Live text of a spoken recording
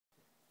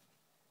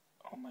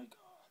Oh my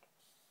god.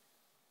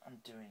 I'm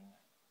doing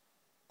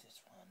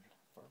this one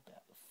for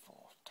about the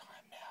 4th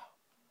time now.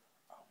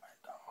 Oh my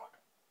god.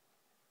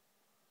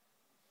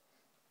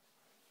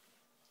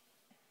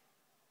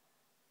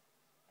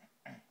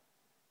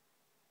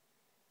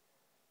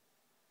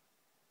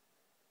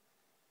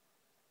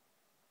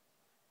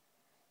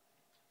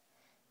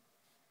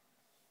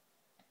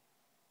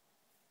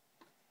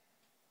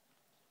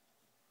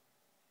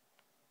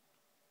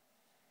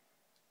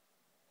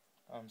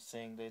 I'm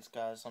seeing these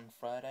guys on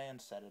Friday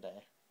and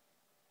Saturday.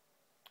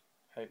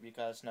 Hope you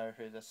guys know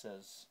who this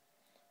is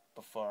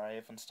before I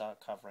even start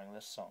covering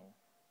this song.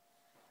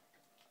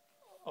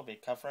 I'll be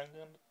covering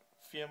a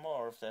few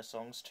more of their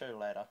songs too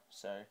later,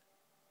 so...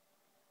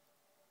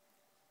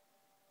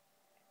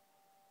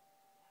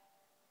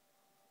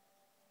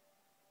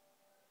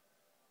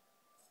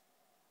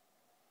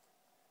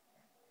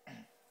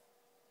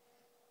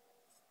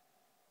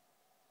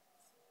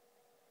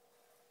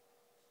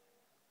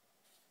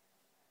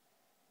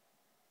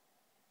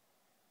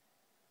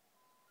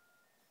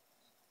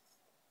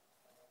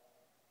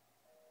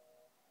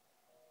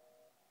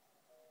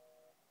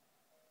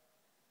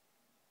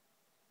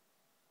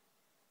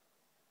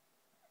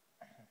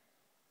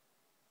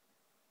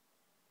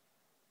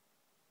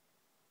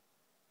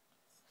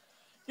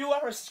 You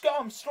are a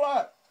scum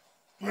slut!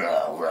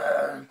 Yes,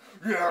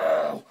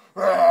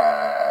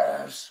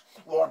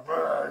 what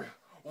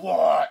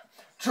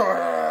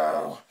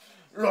to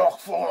look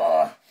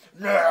for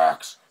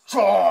next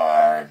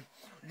time,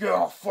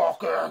 you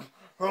fucking...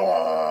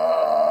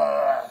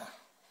 I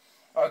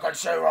can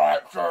see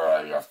right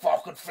through your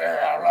fucking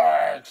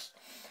feelings.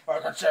 I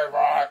can see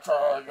right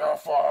through your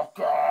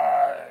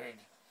fucking...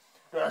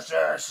 This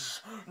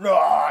is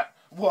not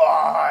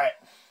what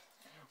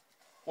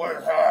we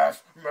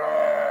have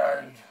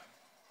made.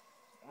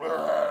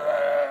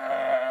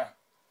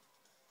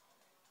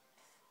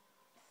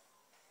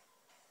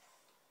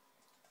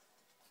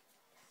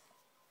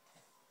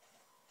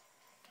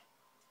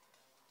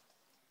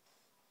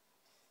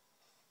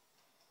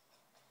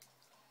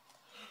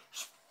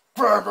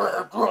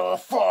 Spinning your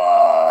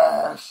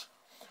face,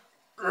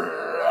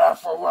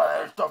 laugh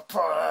away the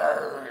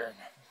pain.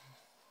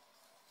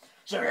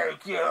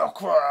 Think you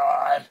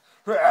cried,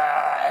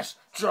 has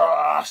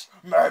just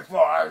made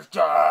my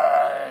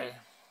day.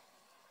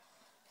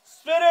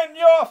 Spit in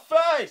your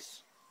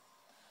face,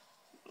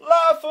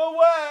 laugh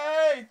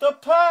away the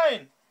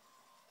pain.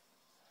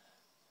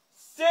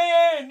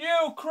 Seeing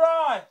you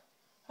cry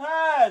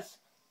has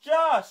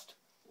just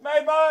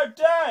made my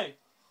day.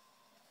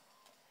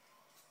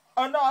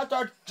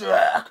 Another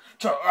dick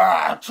to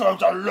add to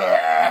the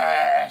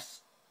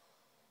list.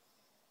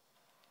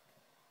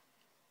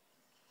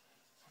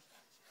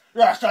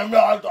 That's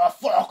another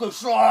fucking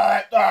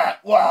slut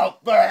that will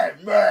be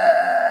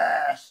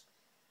missed.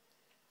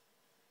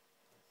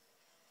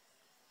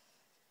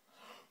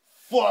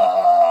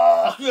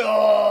 Fuck you,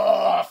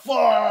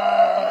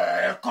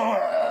 fuck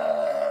good.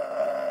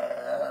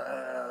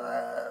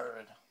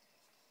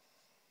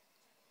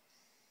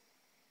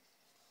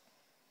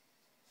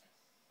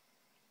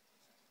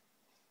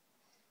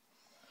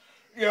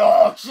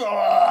 You're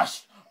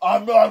just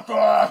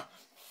another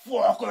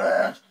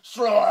fucking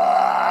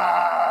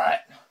slut.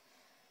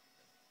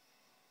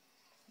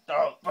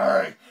 Don't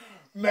be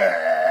me.